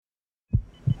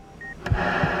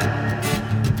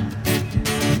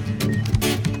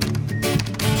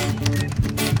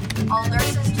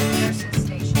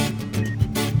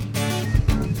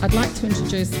I'd like to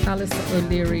introduce Alice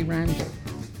O'Leary Randall.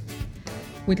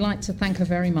 We'd like to thank her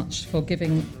very much for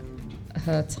giving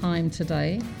her time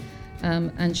today.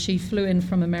 And she flew in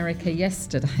from America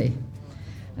yesterday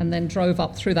and then drove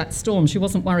up through that storm. She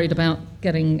wasn't worried about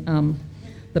getting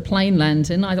the plane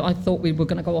landing. I thought we were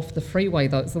going to go off the freeway,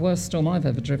 though. It's the worst storm I've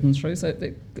ever driven through, so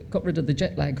it got rid of the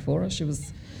jet lag for her. She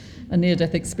was a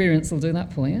near-death experience will do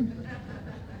that for you.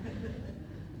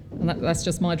 And that's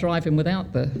just my driving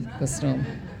without the storm.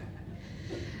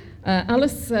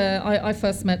 Alice, I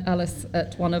first met Alice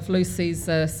at one of Lucy's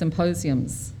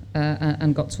symposiums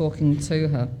and got talking to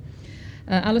her.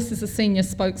 Alice is a senior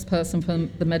spokesperson for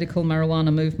the Medical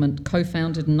Marijuana Movement,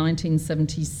 co-founded in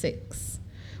 1976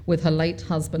 with her late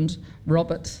husband,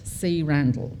 Robert C.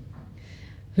 Randall,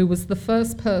 who was the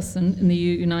first person in the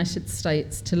United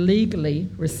States to legally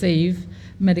receive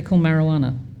medical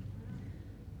marijuana.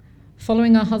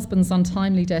 Following her husband's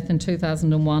untimely death in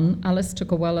 2001, Alice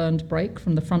took a well-earned break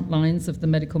from the front lines of the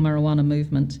medical marijuana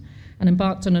movement and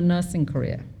embarked on a nursing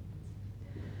career.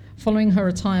 Following her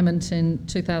retirement in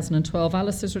 2012,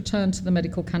 Alice has returned to the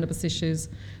medical cannabis issues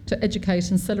to educate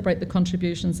and celebrate the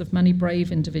contributions of many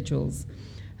brave individuals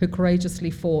who courageously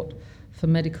fought for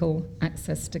medical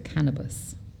access to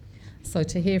cannabis. So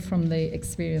to hear from the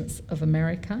experience of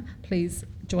America, please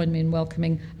join me in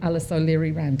welcoming Alice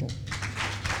O'Leary Randall.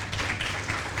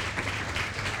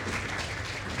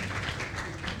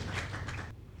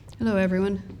 Hello,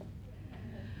 everyone.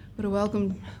 What a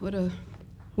welcome, what a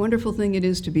wonderful thing it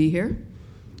is to be here.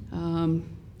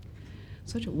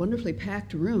 Such a wonderfully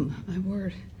packed room, my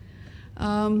word.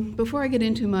 Before I get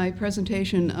into my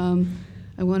presentation,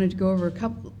 I wanted to go over a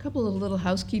couple of little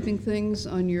housekeeping things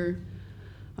on your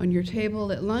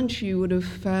table. At lunch, you would have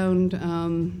found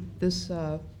this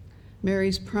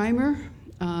Mary's Primer.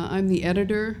 I'm the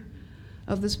editor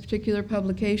of this particular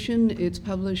publication. It's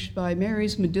published by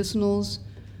Mary's Medicinals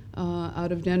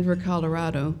out of Denver,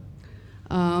 Colorado.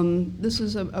 This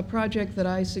is a project that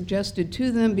I suggested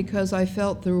to them because I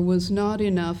felt there was not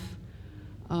enough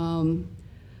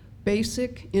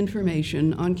basic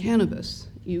information on cannabis.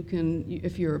 You can,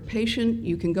 if you're a patient,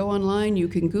 you can go online, you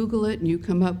can Google it, and you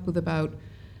come up with about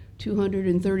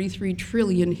 233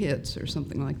 trillion hits or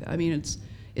something like that. I mean,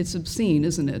 it's obscene,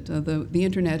 isn't it? The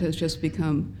internet has just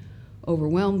become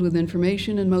overwhelmed with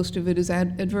information, and most of it is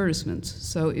advertisements.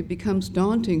 So it becomes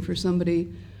daunting for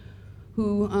somebody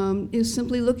who is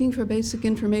simply looking for basic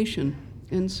information.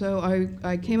 And so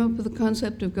I came up with the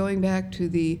concept of going back to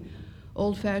the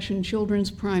old-fashioned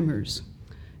children's primers.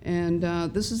 And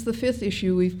this is the 5th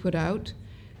issue we've put out.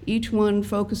 Each one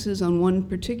focuses on one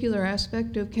particular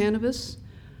aspect of cannabis.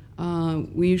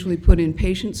 We usually put in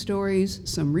patient stories,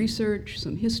 some research,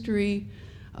 some history,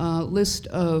 list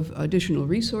of additional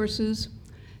resources,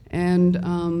 and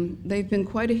they've been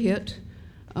quite a hit.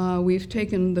 We've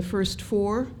taken the first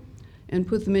 4 and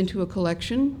put them into a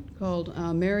collection called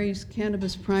Mary's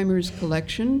Cannabis Primers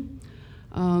Collection.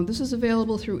 This is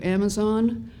available through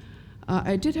Amazon.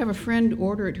 I did have a friend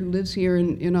order it who lives here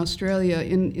in Australia.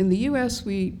 In the US,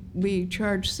 we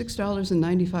charge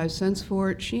 $6.95 for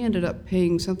it. She ended up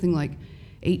paying something like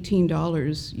 $18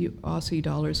 Aussie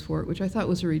dollars for it, which I thought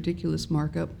was a ridiculous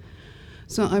markup.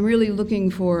 So I'm really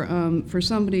looking for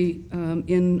somebody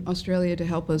in Australia to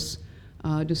help us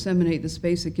disseminate this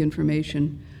basic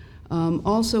information.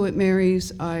 Also at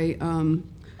Mary's,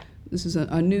 this is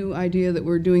a new idea that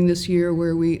we're doing this year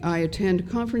where I attend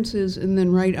conferences and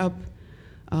then write up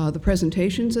the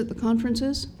presentations at the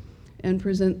conferences and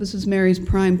present. This is Mary's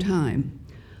Prime Time.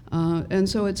 And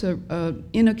so it's an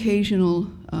inoccasional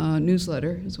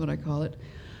newsletter, is what I call it.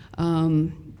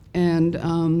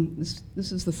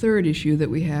 This is the 3rd issue that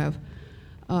we have.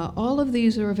 All of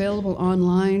these are available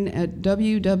online at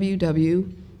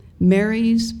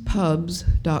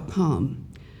www.maryspubs.com.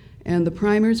 And the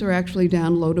primers are actually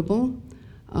downloadable.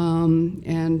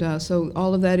 So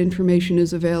all of that information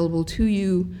is available to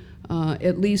you,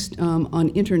 at least on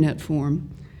internet form.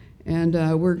 And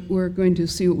we're going to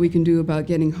see what we can do about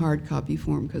getting hard copy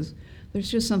form, because there's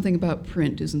just something about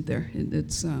print, isn't there?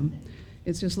 It's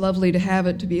just lovely to have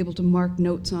it, to be able to mark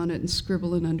notes on it and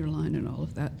scribble and underline and all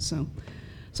of that. So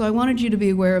I wanted you to be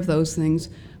aware of those things.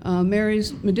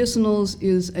 Mary's Medicinals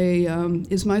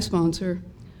is my sponsor.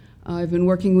 I've been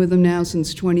working with them now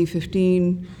since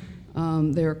 2015.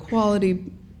 They're a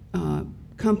quality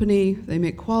company. They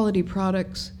make quality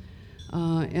products.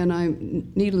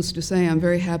 And needless to say, I'm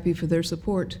very happy for their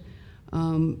support.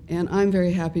 And I'm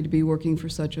very happy to be working for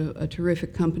such a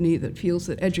terrific company that feels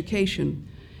that education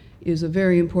is a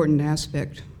very important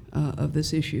aspect of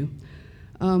this issue.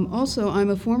 Also, I'm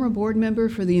a former board member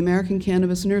for the American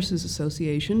Cannabis Nurses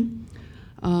Association.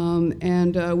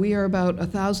 We are about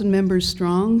 1,000 members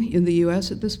strong in the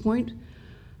U.S. at this point.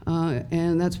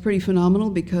 And that's pretty phenomenal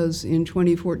because in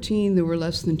 2014 there were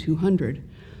less than 200.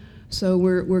 So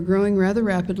we're growing rather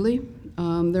rapidly.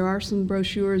 There are some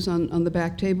brochures on the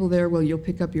back table there where you'll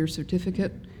pick up your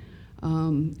certificate,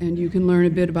 and you can learn a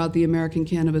bit about the American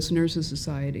Cannabis Nurses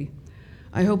Society.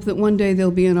 I hope that one day there'll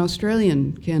be an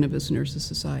Australian Cannabis Nurses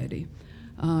Society,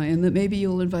 and that maybe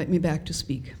you'll invite me back to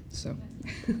speak.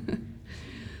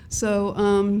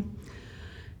 So,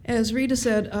 as Rita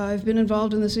said, I've been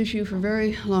involved in this issue for a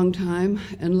very long time,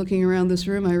 and looking around this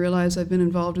room, I realize I've been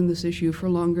involved in this issue for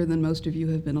longer than most of you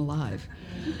have been alive,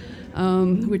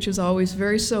 which is always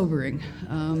very sobering,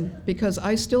 because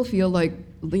I still feel like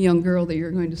the young girl that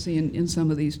you're going to see in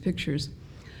some of these pictures.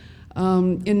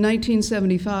 In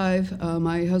 1975,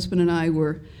 my husband and I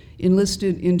were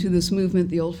enlisted into this movement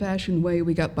the old-fashioned way.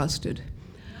 We got busted.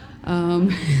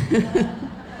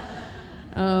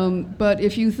 But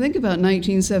if you think about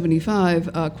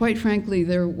 1975, quite frankly,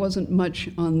 there wasn't much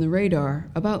on the radar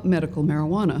about medical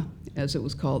marijuana, as it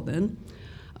was called then.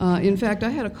 In fact, I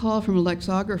had a call from a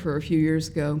lexicographer a few years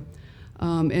ago,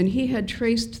 and he had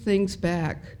traced things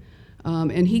back,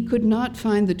 and he could not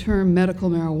find the term medical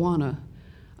marijuana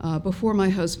before my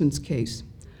husband's case.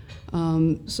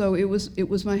 So it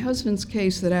was my husband's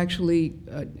case that actually,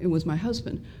 it was my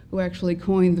husband who actually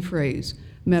coined the phrase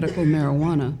medical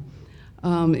marijuana.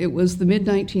 It was the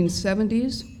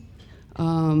mid-1970s.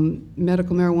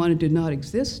 Medical marijuana did not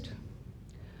exist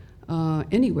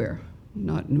anywhere,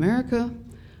 not in America,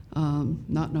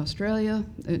 not in Australia,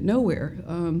 nowhere.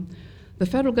 The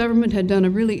federal government had done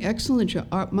a really excellent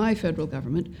job, my federal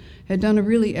government had done a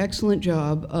really excellent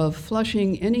job of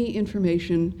flushing any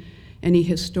information, any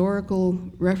historical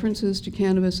references to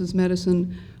cannabis as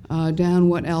medicine down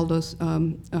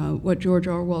what George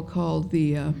Orwell called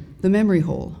the memory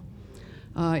hole.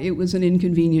 It was an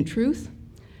inconvenient truth,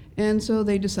 and so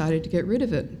they decided to get rid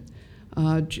of it.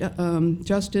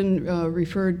 Justin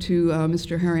referred to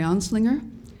Mr. Harry Anslinger,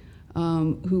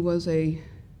 who was a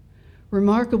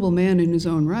remarkable man in his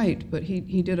own right, but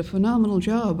he did a phenomenal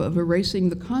job of erasing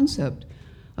the concept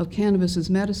of cannabis as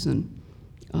medicine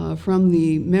from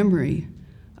the memory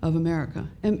of America,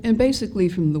 and basically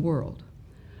from the world.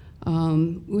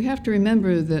 We have to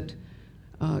remember that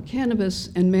cannabis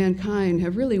and mankind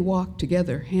have really walked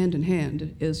together, hand in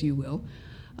hand, as you will,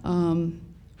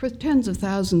 for tens of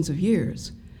thousands of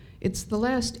years. It's the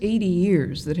last 80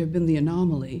 years that have been the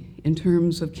anomaly in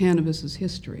terms of cannabis's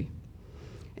history.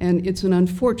 And it's an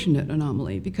unfortunate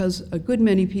anomaly because a good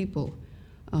many people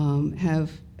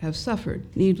have suffered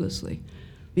needlessly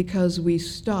because we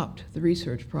stopped the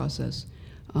research process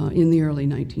in the early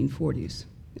 1940s.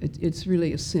 It's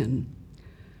really a sin.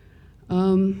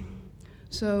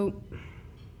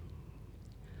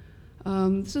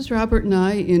 This is Robert and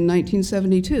I in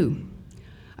 1972.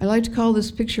 I like to call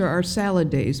this picture our salad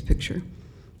days picture.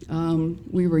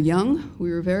 We were young,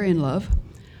 we were very in love,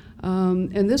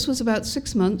 and this was about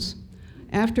 6 months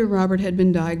after Robert had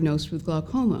been diagnosed with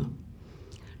glaucoma.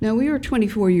 Now, we were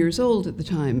 24 years old at the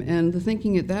time, and the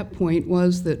thinking at that point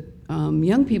was that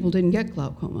young people didn't get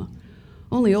glaucoma.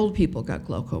 Only old people got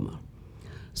glaucoma.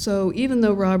 So even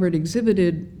though Robert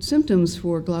exhibited symptoms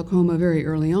for glaucoma very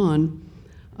early on,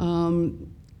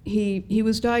 he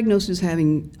was diagnosed as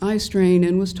having eye strain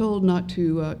and was told not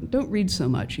to, don't read so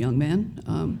much, young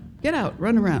man. Get out,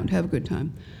 run around, have a good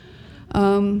time.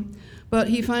 But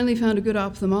he finally found a good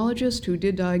ophthalmologist who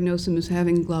did diagnose him as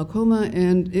having glaucoma,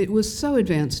 and it was so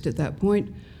advanced at that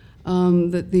point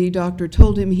that the doctor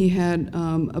told him he had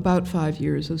about 5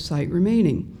 years of sight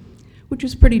remaining, which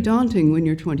is pretty daunting when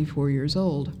you're 24 years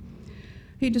old.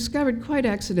 He discovered quite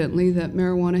accidentally that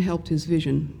marijuana helped his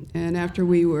vision, and after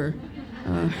we were,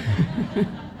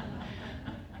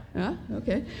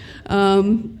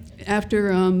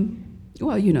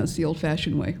 well, you know, it's the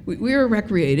old-fashioned way. We were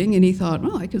recreating, and he thought,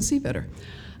 oh, I can see better.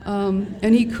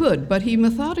 And he could, but he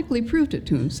methodically proved it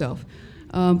to himself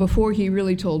before he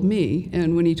really told me.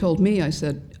 And when he told me, I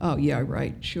said, oh, yeah,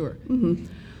 right, sure. Mm-hmm.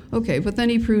 Okay, but then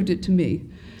he proved it to me.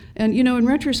 And, you know, in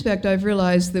retrospect, I've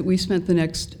realized that we spent the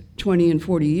next 20 and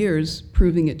 40 years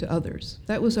proving it to others.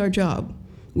 That was our job.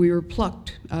 We were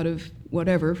plucked out of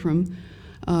whatever from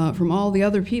all the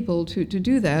other people to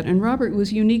do that, and Robert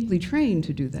was uniquely trained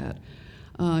to do that.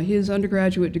 His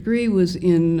undergraduate degree was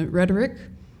in rhetoric.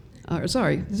 His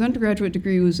undergraduate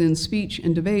degree was in speech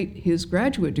and debate. His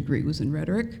graduate degree was in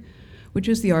rhetoric, which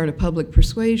is the art of public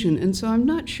persuasion. And so I'm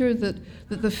not sure that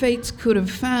the fates could have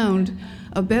found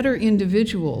a better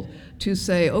individual to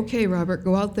say, okay, Robert,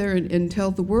 go out there and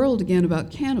tell the world again about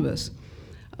cannabis.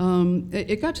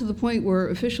 it got to the point where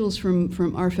officials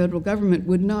from our federal government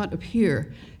would not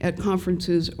appear at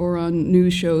conferences or on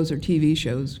news shows or TV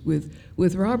shows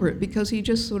with Robert because he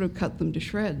just sort of cut them to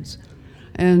shreds.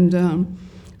 And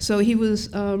so he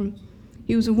was a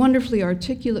wonderfully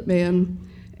articulate man.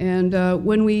 And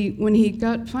when he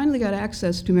finally got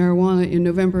access to marijuana in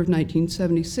November of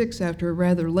 1976, after a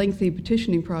rather lengthy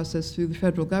petitioning process through the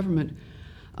federal government,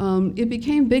 it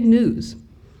became big news.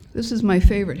 This is my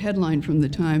favorite headline from the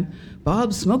time: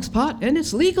 "Bob smokes pot and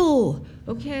it's legal."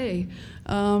 Okay,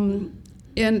 and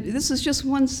this is just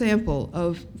one sample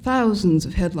of thousands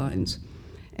of headlines.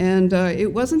 And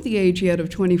it wasn't the age yet of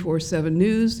 24/7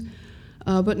 news,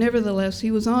 but nevertheless,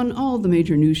 he was on all the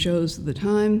major news shows of the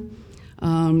time.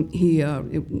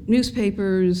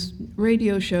 Newspapers,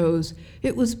 radio shows,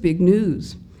 it was big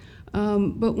news.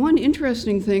 But one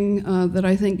interesting thing that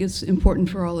I think is important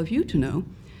for all of you to know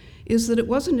is that it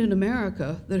wasn't in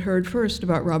America that heard first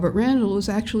about Robert Randall. It was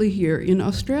actually here in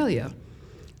Australia.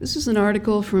 This is an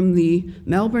article from the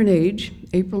Melbourne Age,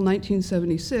 April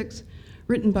 1976,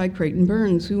 written by Creighton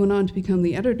Burns, who went on to become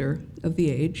the editor of the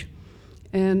Age.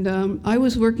 And I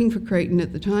was working for Creighton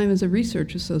at the time as a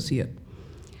research associate.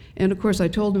 And of course, I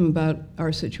told him about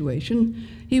our situation.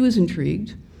 He was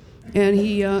intrigued, and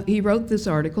he wrote this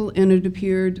article, and it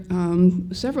appeared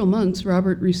several months.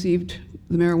 Robert received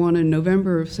the marijuana in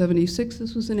November of '76.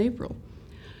 This was in April.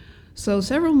 So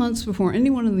several months before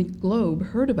anyone in the globe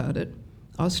heard about it,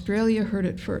 Australia heard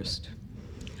it first.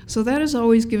 So that has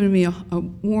always given me a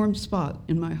warm spot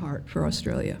in my heart for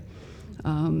Australia.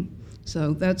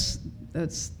 So that's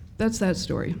that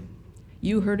story.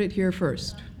 You heard it here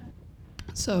first.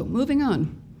 So moving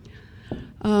on.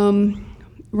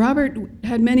 Robert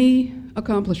had many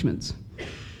accomplishments.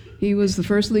 He was the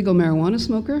first legal marijuana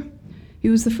smoker. He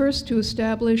was the first to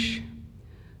establish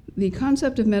the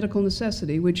concept of medical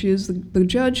necessity, which is the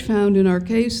judge found in our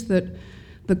case that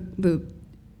the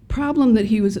problem that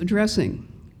he was addressing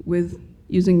with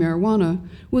using marijuana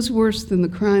was worse than the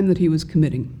crime that he was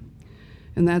committing.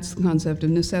 And that's the concept of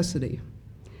necessity.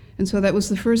 And so that was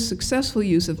the first successful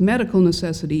use of medical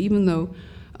necessity, even though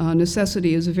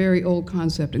necessity is a very old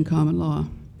concept in common law.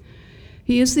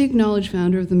 He is the acknowledged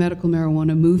founder of the Medical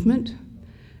Marijuana Movement,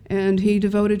 and he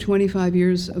devoted 25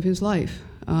 years of his life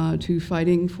to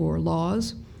fighting for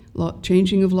laws,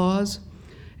 changing of laws.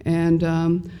 And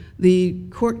the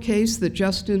court case that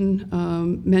Justin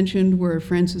mentioned, where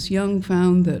Francis Young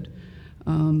found that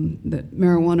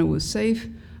marijuana was safe,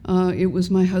 it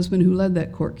was my husband who led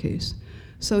that court case.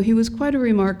 So he was quite a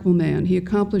remarkable man. He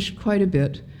accomplished quite a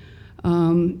bit,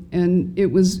 and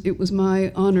it was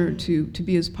my honor to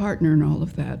be his partner in all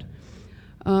of that.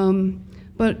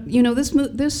 But you know,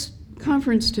 this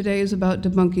conference today is about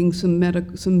debunking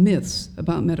some myths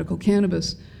about medical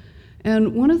cannabis,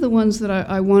 and one of the ones that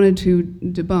I wanted to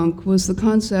debunk was the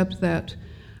concept that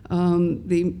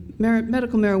the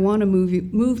medical marijuana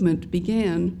movement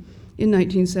began in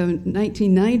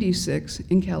 1996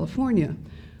 in California,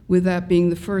 with that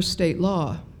being the first state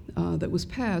law that was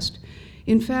passed.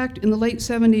 In fact, in the late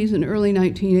 70s and early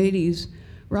 1980s,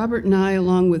 Robert and I,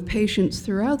 along with patients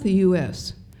throughout the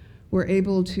U.S., were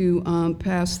able to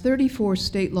pass 34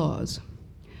 state laws.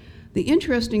 The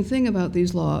interesting thing about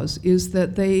these laws is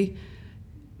that they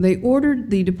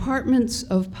ordered the departments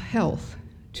of health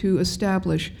to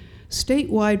establish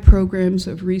statewide programs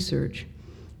of research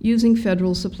using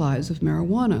federal supplies of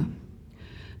marijuana.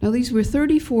 Now, these were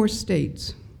 34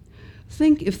 states.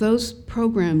 Think if those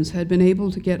programs had been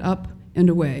able to get up and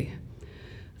away.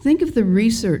 Think of the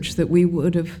research that we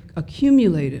would have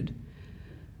accumulated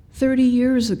 30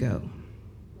 years ago.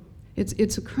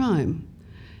 It's a crime.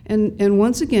 And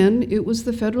once again, it was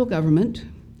the federal government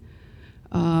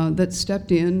that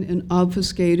stepped in and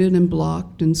obfuscated and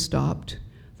blocked and stopped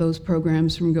those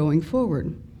programs from going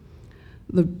forward.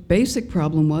 The basic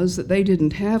problem was that they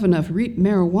didn't have enough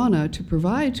marijuana to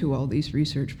provide to all these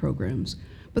research programs,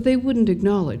 but they wouldn't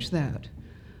acknowledge that.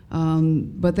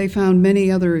 But they found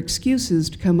many other excuses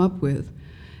to come up with.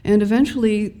 And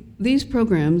eventually, these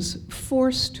programs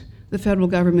forced the federal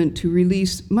government to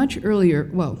release much earlier,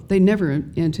 well, they never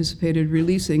anticipated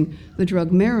releasing the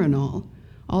drug Marinol,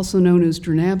 also known as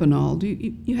dronabinol.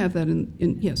 You have that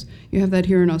yes, you have that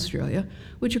here in Australia,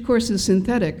 which of course is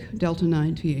synthetic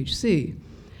delta-9 THC.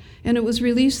 And it was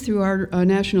released through our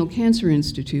National Cancer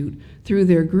Institute through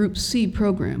their Group C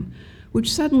program,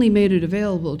 which suddenly made it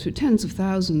available to tens of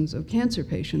thousands of cancer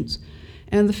patients.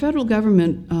 And the federal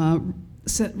government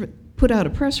put out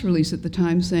a press release at the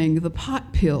time saying the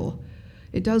pot pill,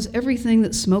 it does everything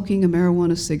that smoking a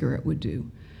marijuana cigarette would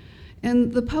do.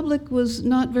 And the public was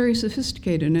not very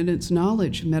sophisticated in its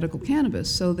knowledge of medical cannabis,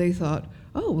 so they thought,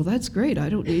 oh, well, that's great. I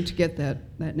don't need to get that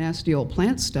nasty old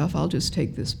plant stuff. I'll just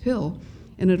take this pill,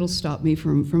 and it'll stop me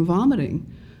from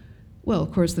vomiting. Well,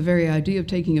 of course, the very idea of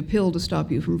taking a pill to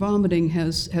stop you from vomiting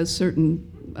has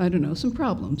certain, I don't know, some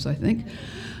problems, I think.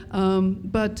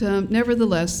 But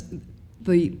nevertheless,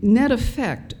 the net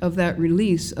effect of that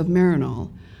release of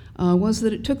Marinol was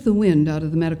that it took the wind out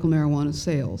of the medical marijuana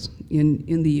sales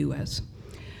in the U.S.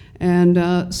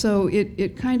 And so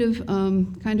it kind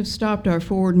of stopped our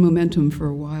forward momentum for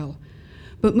a while.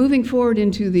 But moving forward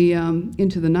into the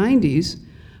 90s,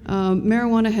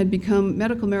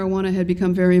 medical marijuana had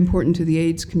become very important to the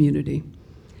AIDS community.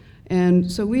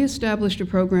 And so we established a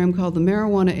program called the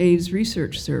Marijuana AIDS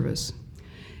Research Service.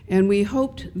 And we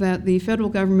hoped that the federal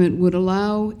government would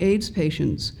allow AIDS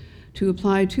patients to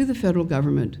apply to the federal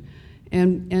government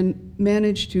and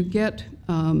manage to get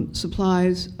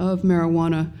supplies of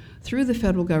marijuana through the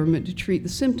federal government to treat the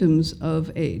symptoms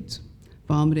of AIDS,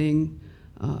 vomiting,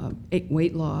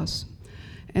 weight loss.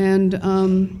 And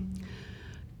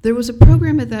there was a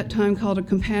program at that time called a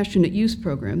compassionate use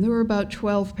program. There were about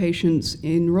 12 patients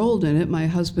enrolled in it. My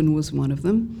husband was one of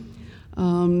them.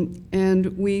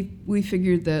 And we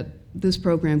figured that this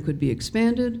program could be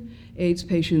expanded. AIDS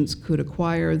patients could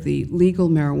acquire the legal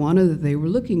marijuana that they were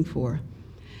looking for.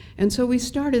 And so we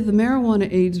started the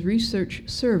Marijuana AIDS Research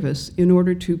Service in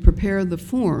order to prepare the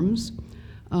forms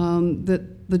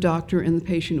that the doctor and the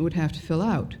patient would have to fill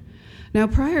out. Now,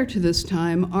 prior to this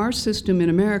time, our system in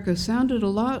America sounded a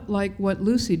lot like what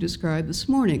Lucy described this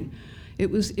morning.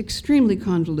 It was extremely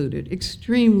convoluted,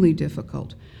 extremely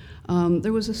difficult.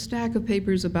 There was a stack of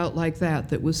papers about like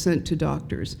that was sent to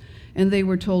doctors, and they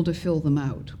were told to fill them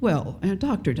out. Well, a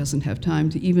doctor doesn't have time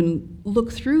to even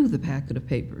look through the packet of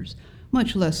papers,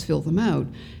 much less fill them out.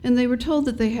 And they were told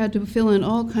that they had to fill in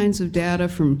all kinds of data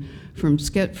from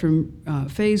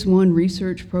phase 1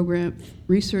 research program,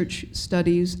 research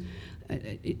studies.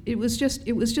 It was just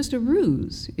a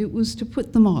ruse. It was to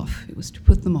put them off.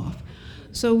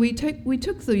 So we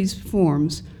took these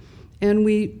forms and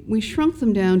we shrunk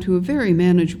them down to a very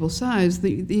manageable size.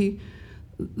 The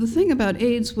thing about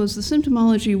AIDS was the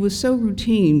symptomology was so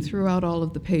routine throughout all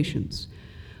of the patients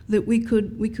that we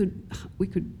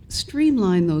could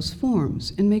streamline those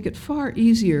forms and make it far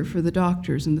easier for the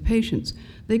doctors and the patients.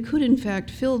 They could, in fact,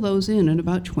 fill those in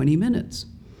about 20 minutes.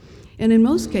 And in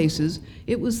most cases,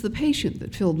 it was the patient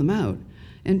that filled them out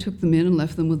and took them in and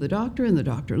left them with the doctor, and the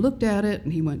doctor looked at it,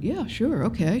 and he went, yeah, sure,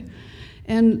 okay.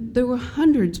 And there were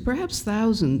hundreds, perhaps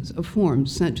thousands of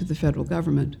forms sent to the federal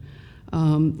government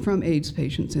from AIDS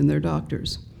patients and their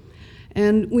doctors.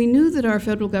 And we knew that our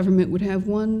federal government would have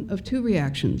one of two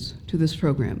reactions to this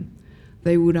program.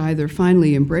 They would either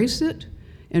finally embrace it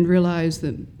and realize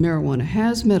that marijuana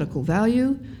has medical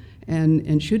value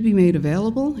and should be made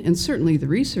available, and certainly the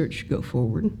research should go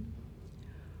forward,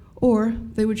 or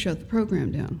they would shut the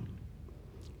program down.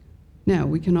 Now,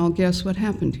 we can all guess what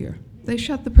happened here. They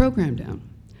shut the program down.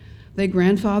 They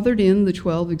grandfathered in the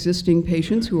 12 existing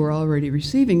patients who were already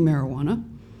receiving marijuana,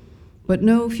 but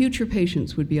no future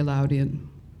patients would be allowed in.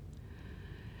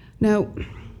 Now,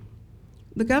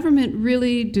 the government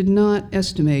really did not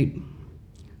estimate,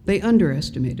 they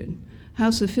underestimated how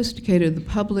sophisticated the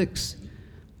public's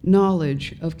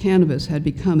knowledge of cannabis had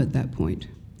become at that point.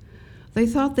 They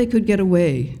thought they could get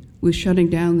away with shutting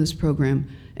down this program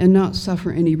and not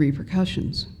suffer any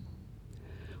repercussions.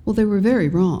 Well, they were very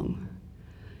wrong.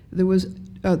 There was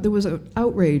an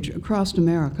outrage across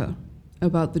America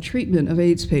about the treatment of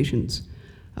AIDS patients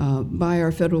by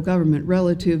our federal government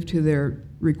relative to their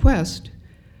request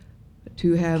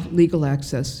to have legal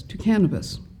access to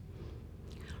cannabis.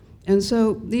 And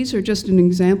so these are just an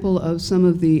example of some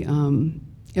of the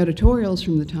editorials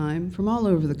from the time, from all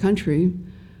over the country,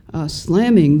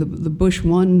 slamming the Bush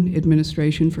 1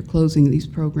 administration for closing these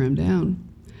programs down.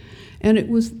 And it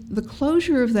was the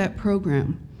closure of that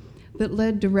program that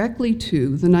led directly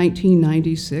to the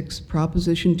 1996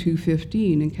 Proposition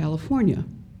 215 in California.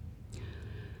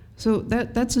 So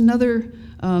that's another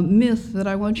myth that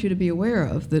I want you to be aware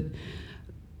of, that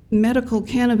medical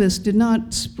cannabis did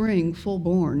not spring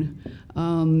full-born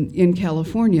in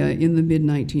California in the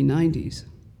mid-1990s.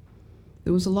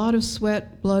 There was a lot of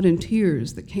sweat, blood, and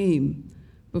tears that came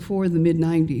before the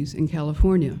mid-90s in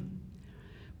California.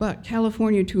 But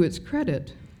California, to its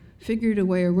credit, figured a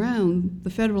way around the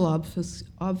federal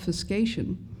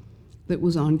obfuscation that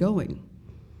was ongoing.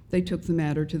 They took the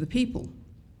matter to the people,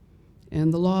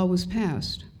 and the law was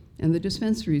passed, and the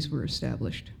dispensaries were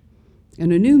established,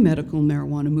 and a new medical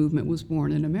marijuana movement was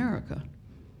born in America.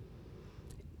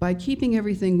 By keeping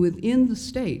everything within the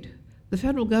state, the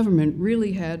federal government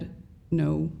really had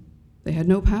no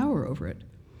power over it.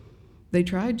 They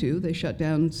tried to. They shut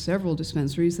down several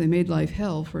dispensaries. They made life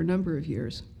hell for a number of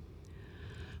years.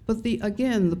 But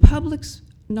again, the public's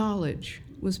knowledge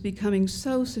was becoming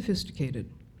so sophisticated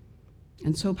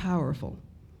and so powerful.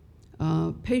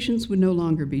 Patients would no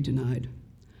longer be denied.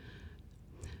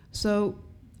 So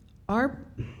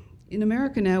in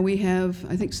America now we have,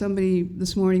 I think somebody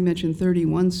this morning mentioned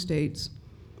 31 states.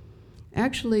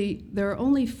 Actually, there are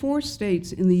only 4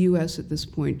 states in the US at this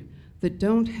point that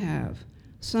don't have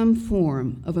some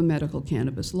form of a medical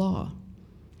cannabis law.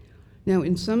 Now,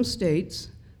 in some states,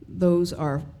 those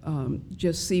are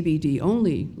just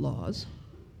CBD-only laws,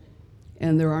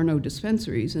 and there are no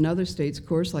dispensaries. In other states, of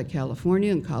course, like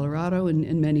California and Colorado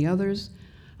and many others,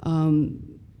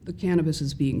 the cannabis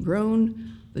is being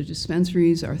grown, the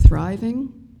dispensaries are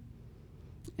thriving,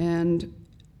 and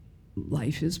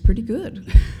life is pretty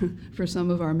good for some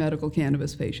of our medical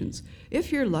cannabis patients,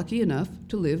 if you're lucky enough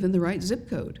to live in the right zip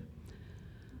code.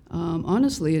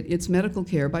 Honestly, it's medical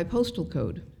care by postal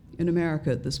code in America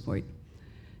at this point.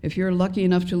 If you're lucky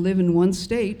enough to live in one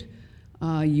state,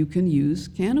 you can use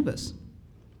cannabis.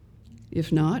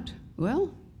 If not,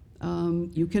 well,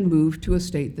 you can move to a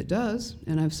state that does,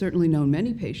 and I've certainly known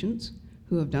many patients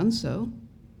who have done so.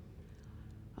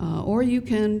 Or you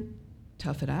can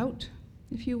tough it out,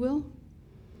 if you will.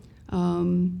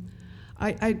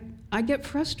 I get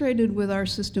frustrated with our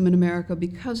system in America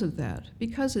because of that,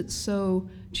 because it's so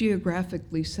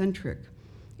geographically centric.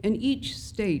 And each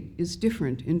state is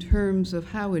different in terms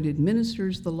of how it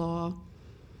administers the law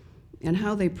and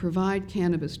how they provide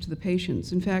cannabis to the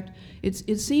patients. In fact,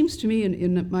 it seems to me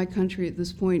in my country at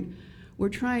this point,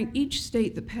 each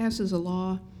state that passes a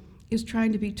law is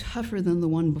trying to be tougher than the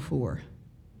one before.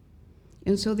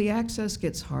 And so the access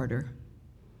gets harder.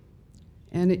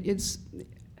 And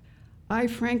I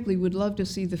frankly would love to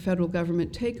see the federal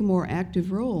government take a more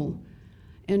active role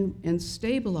and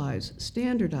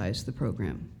standardize the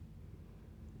program.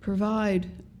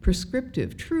 Provide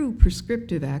true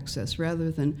prescriptive access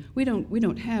rather than, we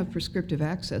don't have prescriptive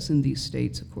access in these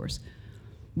states, of course.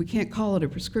 We can't call it a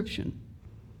prescription.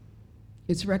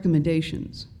 It's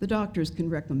recommendations. The doctors can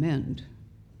recommend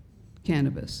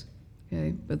cannabis,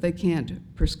 okay, but they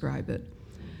can't prescribe it.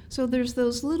 So there's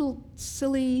those little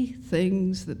silly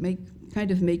things that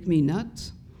kind of make me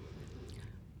nuts.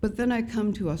 But then I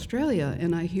come to Australia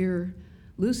and I hear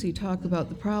Lucy talk about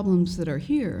the problems that are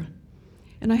here.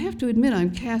 And I have to admit,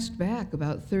 I'm cast back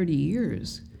about 30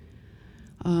 years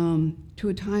to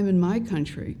a time in my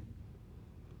country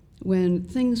when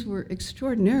things were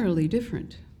extraordinarily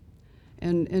different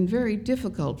and very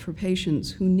difficult for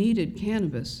patients who needed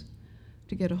cannabis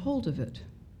to get a hold of it.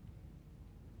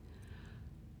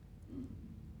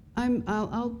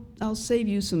 I'll save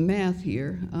you some math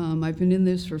here. I've been in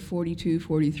this for 42,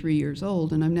 43 years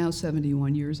old, and I'm now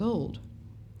 71 years old.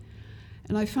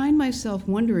 And I find myself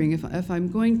wondering if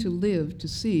I'm going to live to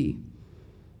see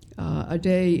a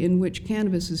day in which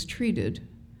cannabis is treated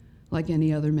like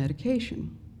any other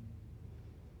medication.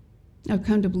 I've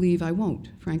come to believe I won't,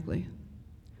 frankly.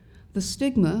 The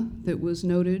stigma that was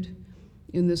noted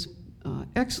in this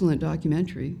excellent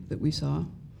documentary that we saw,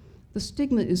 the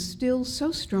stigma is still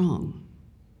so strong.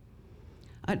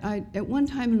 At one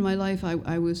time in my life,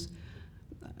 I was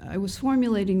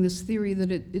formulating this theory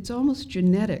that it's almost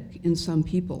genetic in some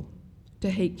people to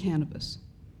hate cannabis,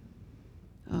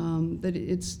 that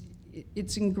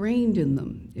it's ingrained in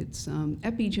them. It's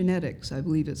epigenetics, I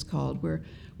believe it's called, where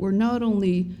not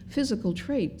only physical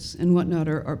traits and whatnot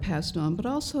are passed on, but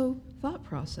also thought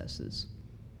processes.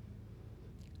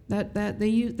 They're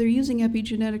using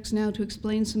epigenetics now to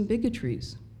explain some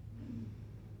bigotries.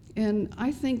 And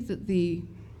I think that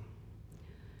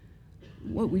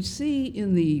what we see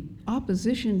in the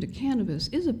opposition to cannabis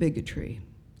is a bigotry.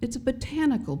 It's a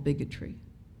botanical bigotry.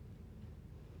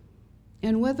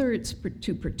 And whether it's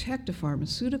to protect a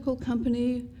pharmaceutical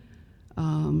company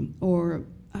or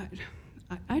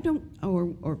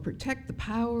protect the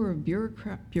power of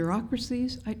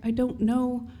bureaucracies, I don't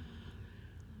know.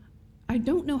 I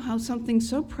don't know how something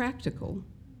so practical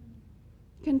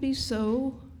can be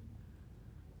so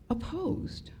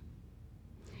opposed.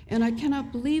 And I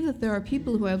cannot believe that there are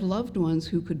people who have loved ones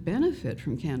who could benefit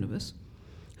from cannabis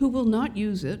who will not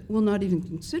use it, will not even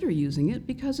consider using it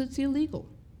because it's illegal.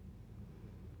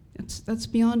 That's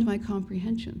beyond my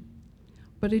comprehension.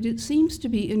 But it seems to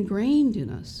be ingrained in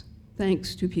us,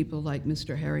 thanks to people like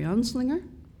Mr. Harry Anslinger.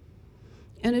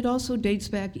 And it also dates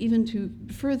back even to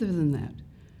further than that.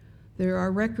 There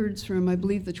are records from, I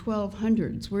believe, the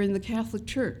 1200s, wherein the Catholic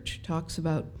Church talks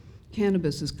about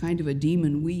cannabis as kind of a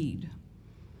demon weed.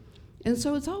 And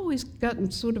so it's always gotten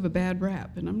sort of a bad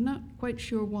rap, and I'm not quite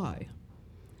sure why.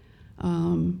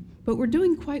 But we're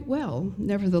doing quite well,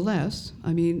 nevertheless.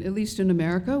 I mean, at least in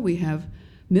America, we have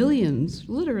millions,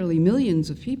 literally millions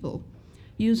of people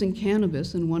using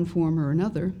cannabis in one form or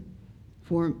another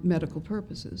for medical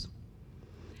purposes.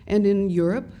 And in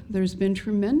Europe, there's been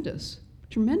tremendous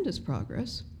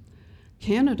progress.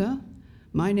 Canada,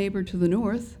 my neighbor to the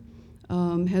north,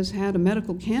 has had a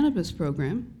medical cannabis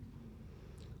program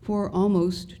for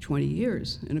almost 20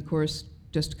 years. And of course,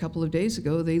 just a couple of days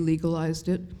ago, they legalized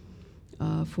it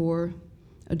for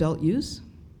adult use.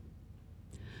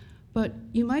 But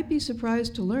you might be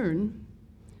surprised to learn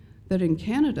that in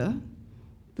Canada,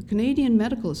 the Canadian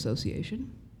Medical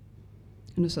Association,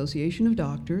 an association of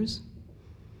doctors,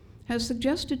 has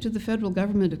suggested to the federal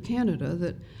government of Canada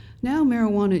that now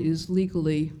marijuana is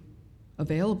legally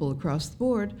available across the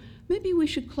board, maybe we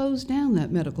should close down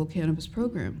that medical cannabis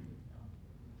program.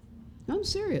 I'm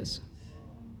serious.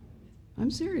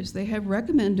 I'm serious. They have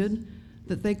recommended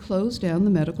that they close down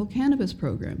the medical cannabis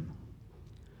program.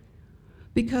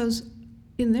 Because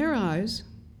in their eyes,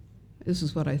 this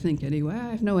is what I think anyway, I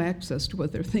have no access to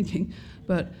what they're thinking,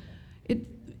 but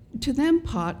to them,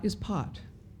 pot is pot.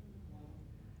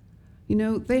 You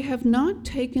know, they have not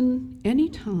taken any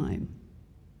time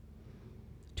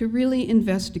to really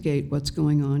investigate what's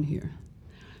going on here.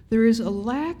 There is a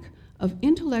lack of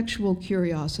intellectual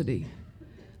curiosity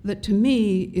that to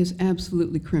me is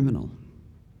absolutely criminal.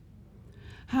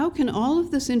 How can all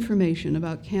of this information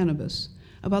about cannabis,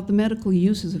 about the medical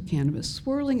uses of cannabis,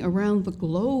 swirling around the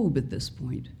globe at this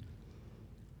point,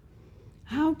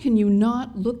 how can you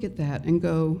not look at that and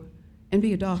go, and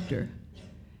be a doctor,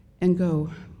 and go,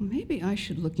 maybe I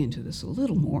should look into this a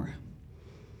little more?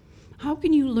 How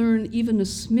can you learn even a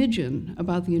smidgen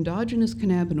about the endogenous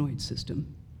cannabinoid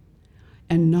system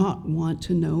and not want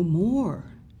to know more?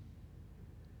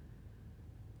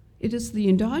 It is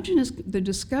the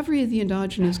discovery of the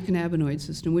endogenous cannabinoid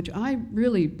system, which I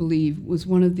really believe was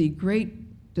one of the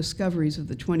great discoveries of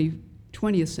the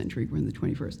 20th century. We're in the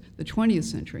 21st, the 20th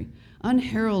century,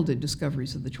 unheralded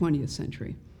discoveries of the 20th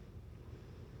century,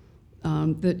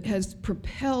 that has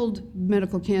propelled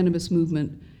medical cannabis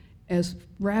movement as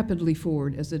rapidly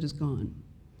forward as it has gone.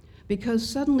 Because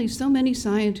suddenly so many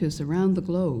scientists around the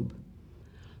globe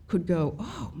could go,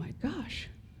 oh my gosh,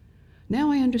 now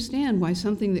I understand why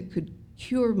something that could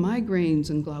cure migraines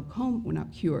and glaucoma, well,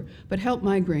 not cure, but help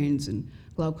migraines and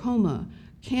glaucoma,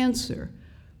 cancer,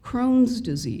 Crohn's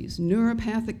disease,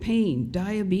 neuropathic pain,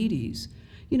 diabetes.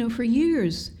 You know, for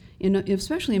years,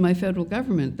 especially in my federal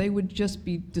government, they would just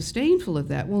be disdainful of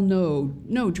that. Well,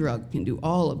 no drug can do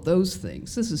all of those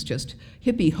things. This is just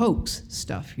hippie hoax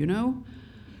stuff, you know?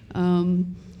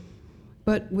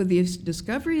 But with the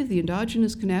discovery of the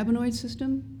endogenous cannabinoid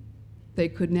system, they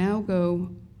could now go,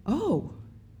 oh,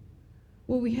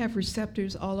 well, we have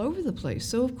receptors all over the place,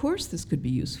 so of course this could be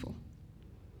useful.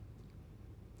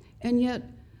 And yet,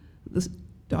 the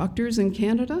doctors in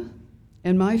Canada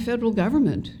and my federal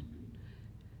government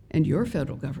and your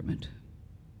federal government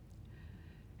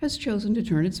has chosen to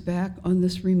turn its back on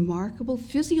this remarkable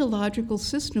physiological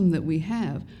system that we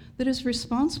have that is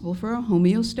responsible for our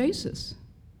homeostasis.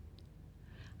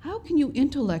 How can you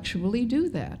intellectually do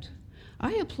that?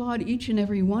 I applaud each and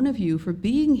every one of you for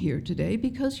being here today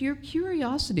because your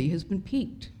curiosity has been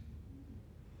piqued.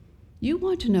 You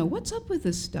want to know what's up with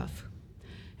this stuff.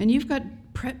 And you've got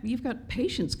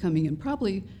patients coming in,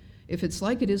 probably, if it's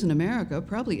like it is in America,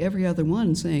 probably every other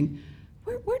one saying,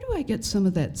 where do I get some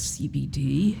of that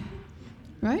CBD?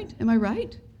 Right? Am I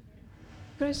right?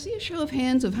 Could I see a show of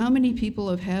hands of how many people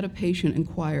have had a patient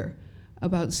inquire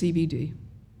about CBD?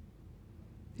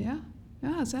 Yeah?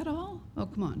 Yeah, is that all? Oh,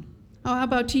 come on. Oh, how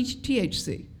about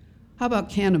THC? How about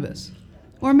cannabis?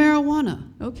 Or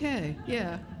marijuana? Okay,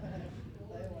 yeah.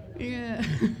 Yeah.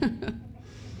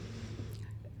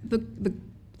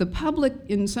 The public,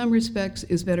 in some respects,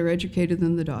 is better educated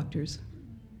than the doctors.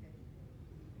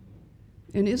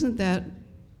 And isn't that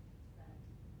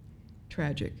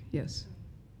tragic? Yes.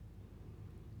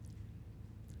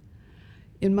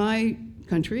 In my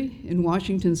country, in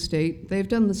Washington State, they've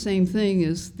done the same thing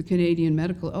as the Canadian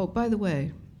Medical. Oh, by the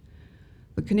way,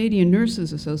 the Canadian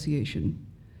Nurses Association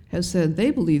has said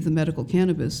they believe the medical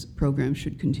cannabis program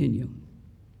should continue.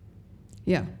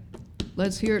 Yeah,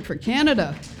 let's hear it for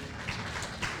Canada.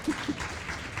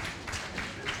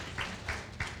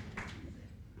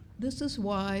 This is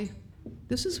why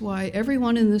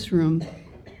everyone in this room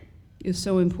is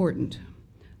so important.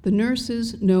 The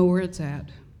nurses know where it's at.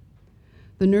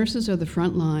 The nurses are the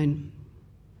front line.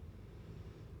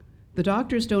 The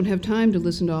doctors don't have time to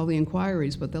listen to all the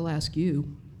inquiries, but they'll ask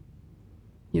you,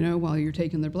 you know, while you're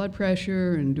taking their blood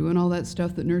pressure and doing all that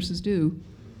stuff that nurses do.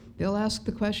 They'll ask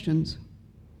the questions.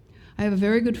 I have a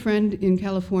very good friend in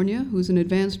California who's an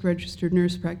advanced registered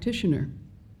nurse practitioner.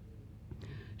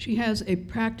 She has a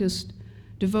practice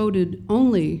devoted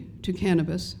only to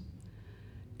cannabis,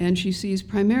 and she sees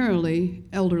primarily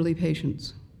elderly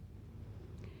patients.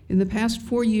 In the past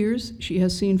 4 years, she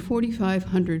has seen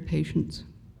 4,500 patients.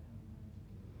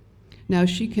 Now,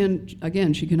 she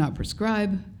cannot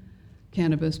prescribe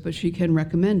cannabis, but she can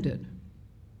recommend it.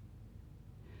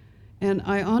 And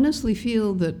I honestly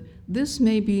feel that this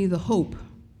may be the hope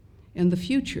and the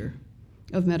future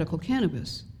of medical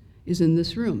cannabis is in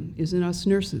this room, is in us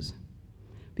nurses,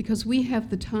 because we have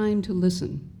the time to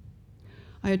listen.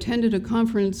 I attended a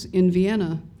conference in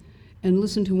Vienna and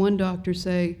listened to one doctor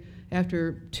say,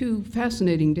 after 2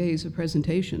 fascinating days of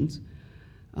presentations,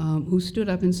 who stood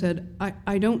up and said,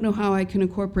 I don't know how I can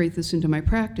incorporate this into my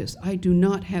practice. I do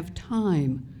not have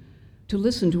time to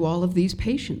listen to all of these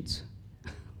patients.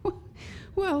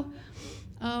 Well,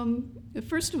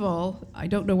 first of all, I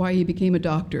don't know why he became a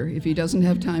doctor if he doesn't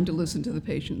have time to listen to the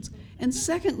patients. And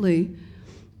secondly,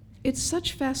 it's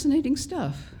such fascinating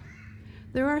stuff.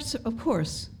 There are, of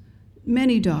course,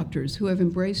 many doctors who have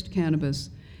embraced cannabis,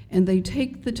 and they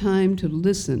take the time to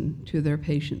listen to their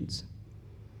patients,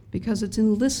 because it's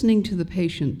in listening to the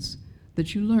patients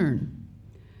that you learn.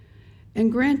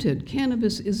 And granted,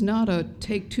 cannabis is not a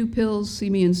take 2 pills, see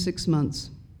me in 6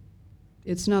 months.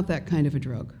 It's not that kind of a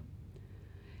drug.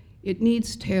 It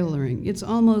needs tailoring. It's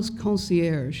almost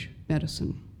concierge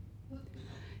medicine.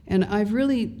 And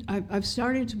I've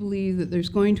started to believe that there's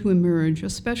going to emerge a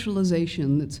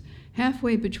specialization that's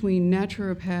halfway between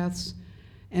naturopaths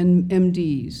and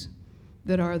MDs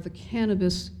that are the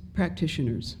cannabis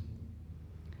practitioners.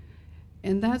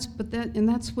 And that's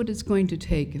what it's going to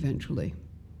take eventually,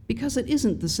 because it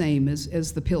isn't the same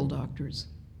as the pill doctors.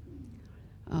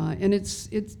 And it's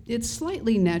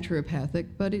slightly naturopathic,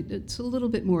 but it's a little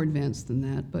bit more advanced than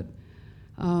that. But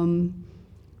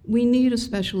we need a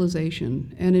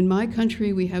specialization. And in my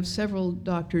country, we have several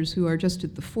doctors who are just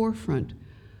at the forefront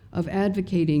of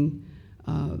advocating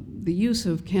the use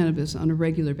of cannabis on a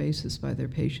regular basis by their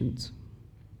patients.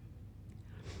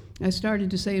 I started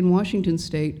to say in Washington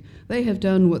State, they have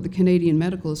done what the Canadian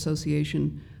Medical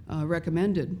Association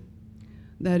recommended.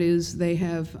 That is, they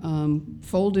have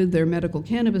folded their medical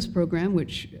cannabis program,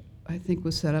 which I think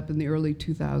was set up in the early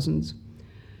 2000s,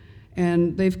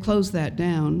 and they've closed that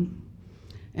down,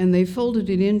 and they folded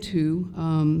it into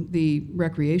the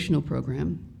recreational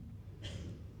program,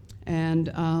 and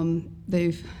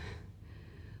they've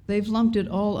lumped it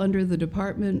all under the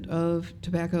Department of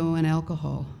Tobacco and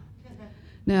Alcohol.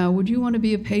 Now, would you want to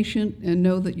be a patient and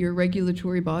know that your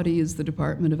regulatory body is the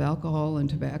Department of Alcohol and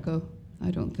Tobacco?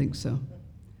 I don't think so.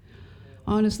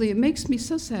 Honestly, it makes me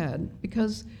so sad,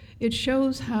 because it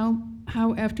shows how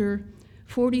after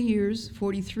 40 years,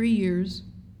 43 years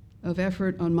of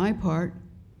effort on my part,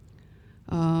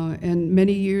 and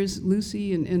many years,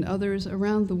 Lucy and others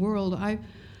around the world,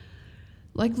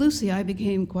 like Lucy, I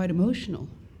became quite emotional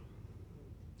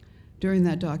during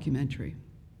that documentary.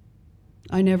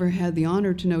 I never had the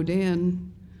honor to know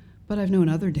Dan, but I've known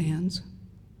other Dans.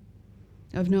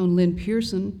 I've known Lynn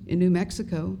Pearson in New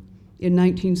Mexico in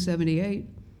 1978,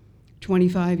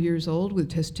 25 years old with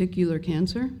testicular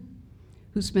cancer,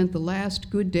 who spent the last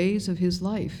good days of his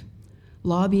life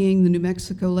lobbying the New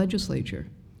Mexico legislature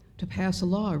to pass a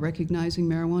law recognizing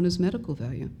marijuana's medical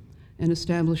value and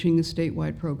establishing a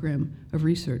statewide program of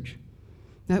research.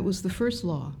 That was the first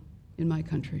law in my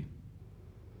country.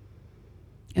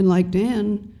 And like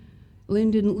Dan, Lynn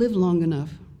didn't live long enough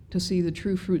to see the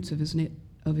true fruits of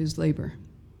his labor.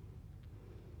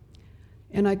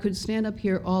 And I could stand up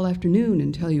here all afternoon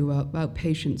and tell you about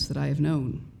patients that I have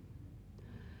known.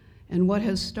 And what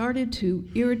has started to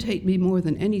irritate me more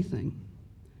than anything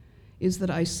is that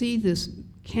I see this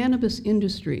cannabis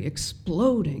industry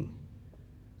exploding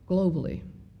globally.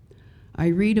 I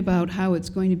read about how it's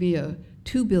going to be a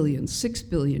 $2 billion, $6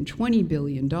 billion, $20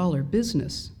 billion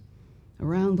business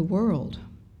around the world.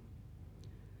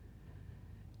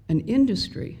 An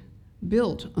industry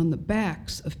built on the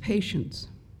backs of patients.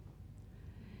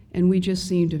 And we just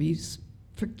seem to be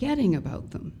forgetting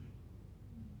about them.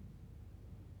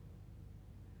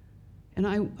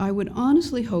 And I would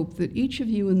honestly hope that each of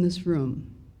you in this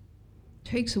room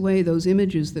takes away those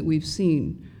images that we've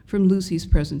seen from Lucy's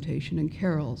presentation and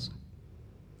Carol's,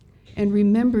 and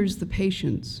remembers the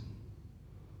patients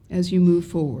as you move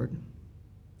forward,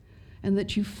 and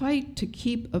that you fight to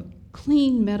keep a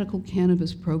clean medical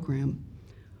cannabis program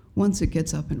once it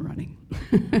gets up and running.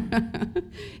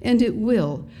 And it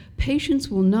will. Patients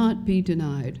will not be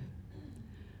denied,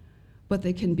 but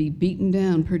they can be beaten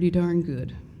down pretty darn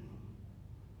good.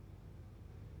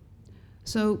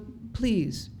 So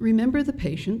please, remember the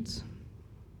patients.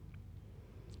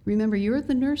 Remember, you're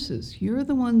the nurses. You're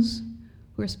the ones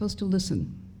who are supposed to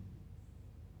listen.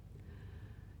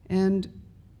 And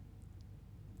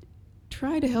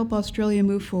try to help Australia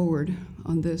move forward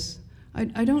on this.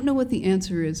 I don't know what the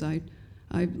answer is. I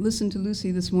listened to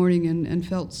Lucy this morning and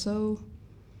felt so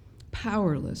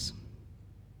powerless.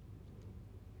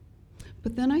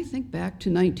 But then I think back to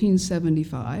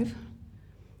 1975,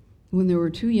 when there were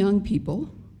two young people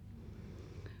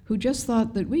who just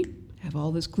thought that we'd have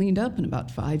all this cleaned up in about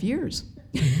 5 years.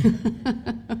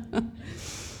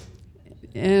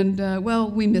 And,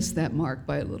 well, we missed that mark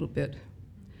by a little bit.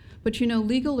 But you know,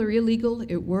 legal or illegal,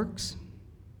 it works.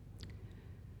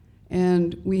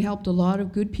 And we helped a lot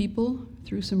of good people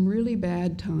through some really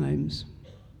bad times.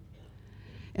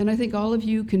 And I think all of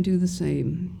you can do the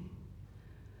same.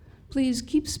 Please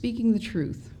keep speaking the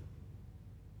truth.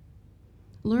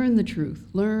 Learn the truth.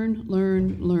 Learn,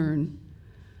 learn, learn.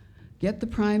 Get the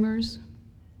primers,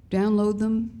 download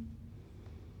them.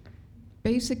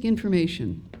 Basic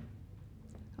information.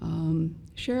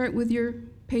 Share it with your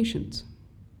patients.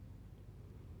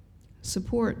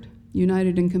 Support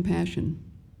United in Compassion.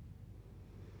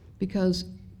 Because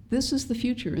this is the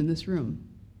future in this room.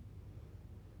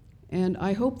 And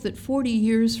I hope that 40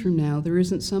 years from now, there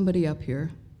isn't somebody up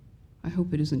here. I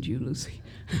hope it isn't you, Lucy.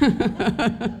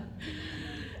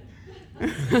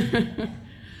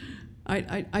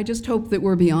 I just hope that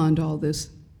we're beyond all this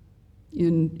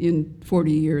in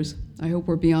 40 years. I hope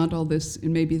we're beyond all this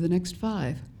in maybe the next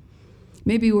 5.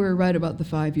 Maybe we're right about the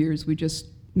 5 years. We just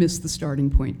missed the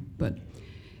starting point. But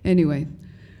anyway,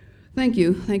 thank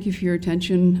you. Thank you for your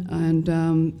attention. And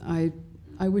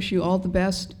I wish you all the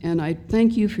best. And I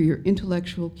thank you for your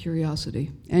intellectual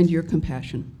curiosity and your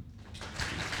compassion.